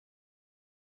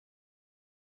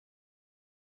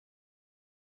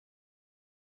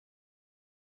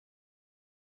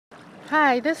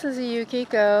Hi, this is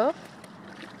Yukiko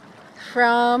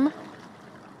from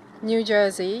New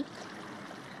Jersey.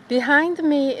 Behind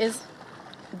me is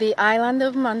the island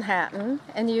of Manhattan,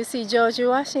 and you see George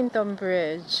Washington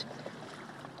Bridge.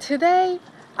 Today,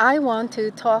 I want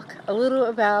to talk a little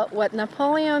about what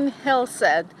Napoleon Hill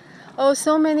said,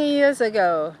 so many years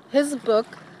ago. His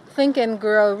book, Think and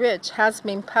Grow Rich, has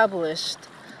been published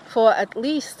for at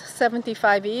least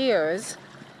 75 years.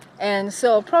 And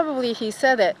so probably he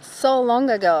said it so long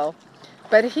ago.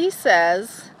 But he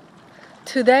says,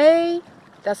 today,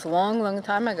 that's a long, long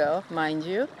time ago, mind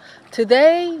you,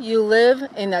 today you live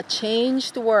in a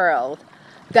changed world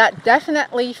that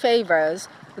definitely favors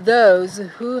those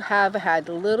who have had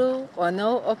little or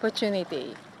no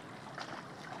opportunity.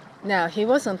 Now, he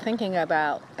wasn't thinking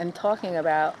about and talking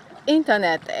about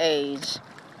internet age.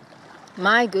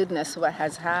 My goodness, what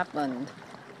has happened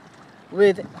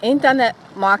with internet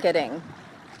marketing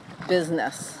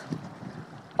business.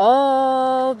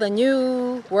 All the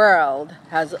new world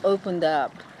has opened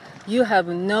up. You have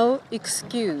no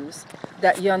excuse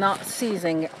that you're not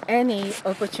seizing any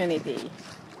opportunity.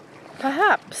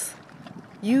 Perhaps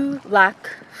you lack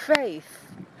faith.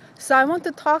 So I want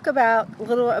to talk a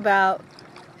little about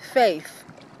faith.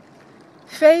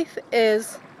 Faith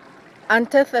is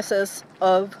antithesis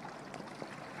of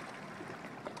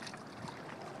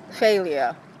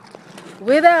failure.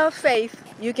 Without faith,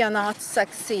 you cannot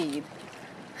succeed.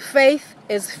 Faith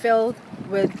is filled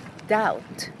with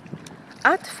doubt.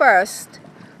 At first,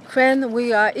 when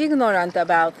we are ignorant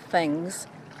about things,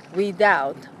 we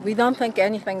doubt. We don't think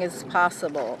anything is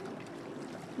possible.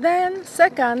 Then,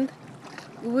 second,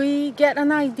 we get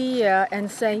an idea and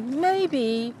say,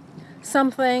 maybe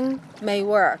something may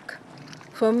work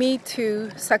for me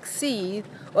to succeed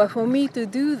or for me to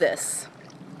do this.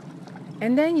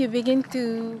 And then you begin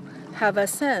to have a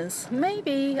sense,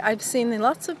 maybe I've seen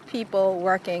lots of people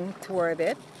working toward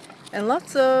it, and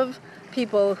lots of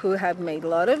people who have made a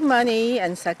lot of money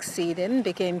and succeeded and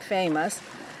became famous.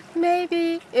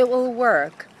 Maybe it will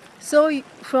work. So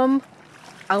from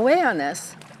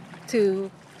awareness to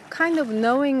kind of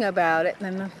knowing about it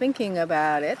and thinking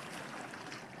about it,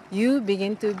 you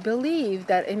begin to believe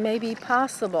that it may be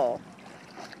possible.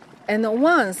 And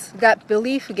once that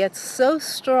belief gets so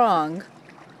strong,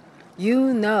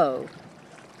 you know,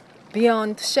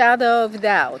 beyond shadow of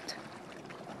doubt,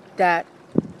 that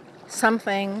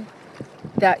something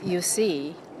that you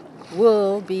see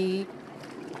will be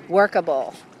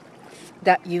workable,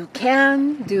 that you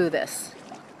can do this.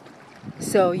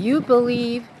 So you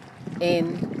believe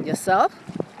in yourself,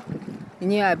 in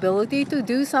your ability to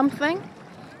do something.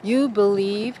 You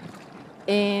believe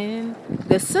in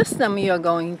the system you're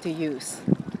going to use,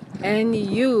 and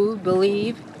you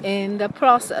believe in the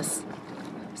process.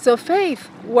 So faith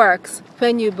works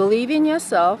when you believe in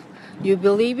yourself, you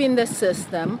believe in the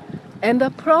system, and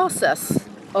the process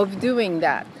of doing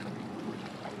that.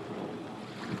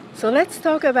 So let's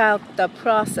talk about the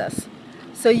process.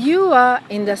 So you are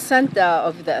in the center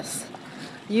of this.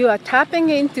 You are tapping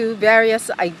into various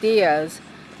ideas.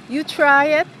 You try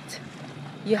it,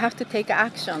 you have to take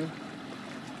action.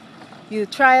 You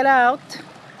try it out,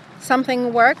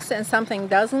 something works and something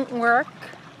doesn't work,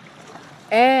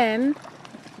 and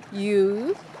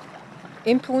you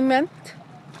implement,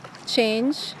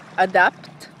 change,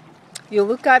 adapt. You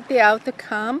look at the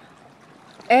outcome,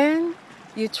 and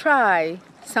you try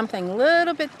something a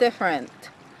little bit different.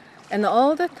 And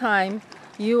all the time,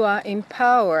 you are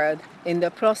empowered in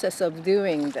the process of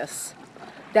doing this.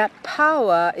 That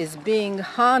power is being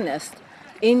harnessed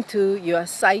into your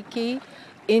psyche,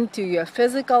 into your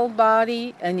physical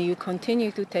body, and you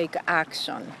continue to take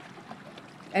action.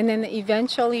 And then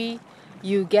eventually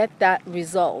you get that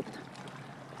result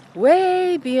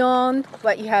way beyond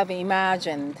what you have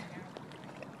imagined.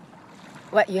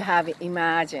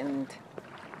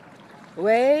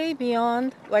 Way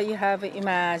beyond what you have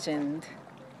imagined.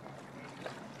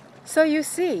 So you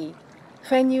see,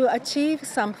 when you achieve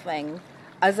something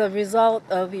as a result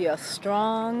of your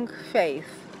strong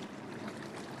faith,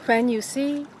 when you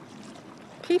see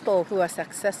people who are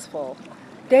successful,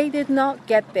 they did not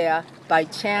get there by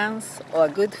chance or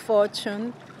good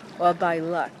fortune or by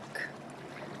luck.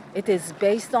 It is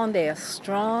based on their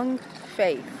strong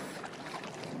faith,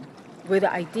 with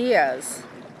ideas,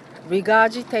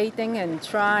 regurgitating and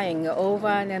trying over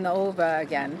and over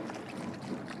again,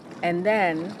 and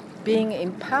then being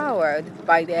empowered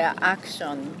by their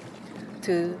action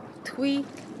to tweak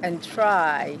and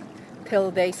try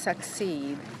till they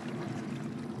succeed.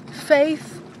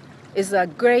 Faith is a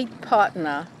great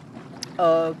partner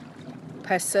of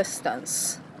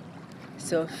persistence.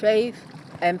 So faith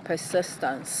and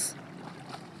persistence.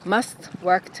 must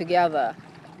work together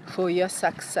for your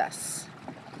success.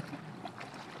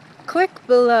 Click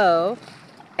below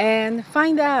and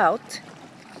find out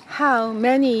how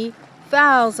many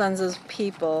thousands of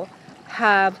people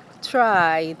have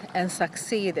tried and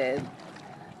succeeded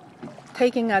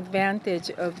taking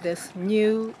advantage of this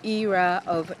new era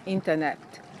of internet.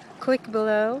 Click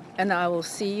below and I will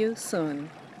see you soon.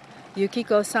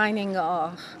 Yukiko signing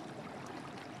off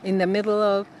in the middle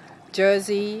of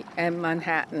Jersey and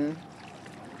Manhattan.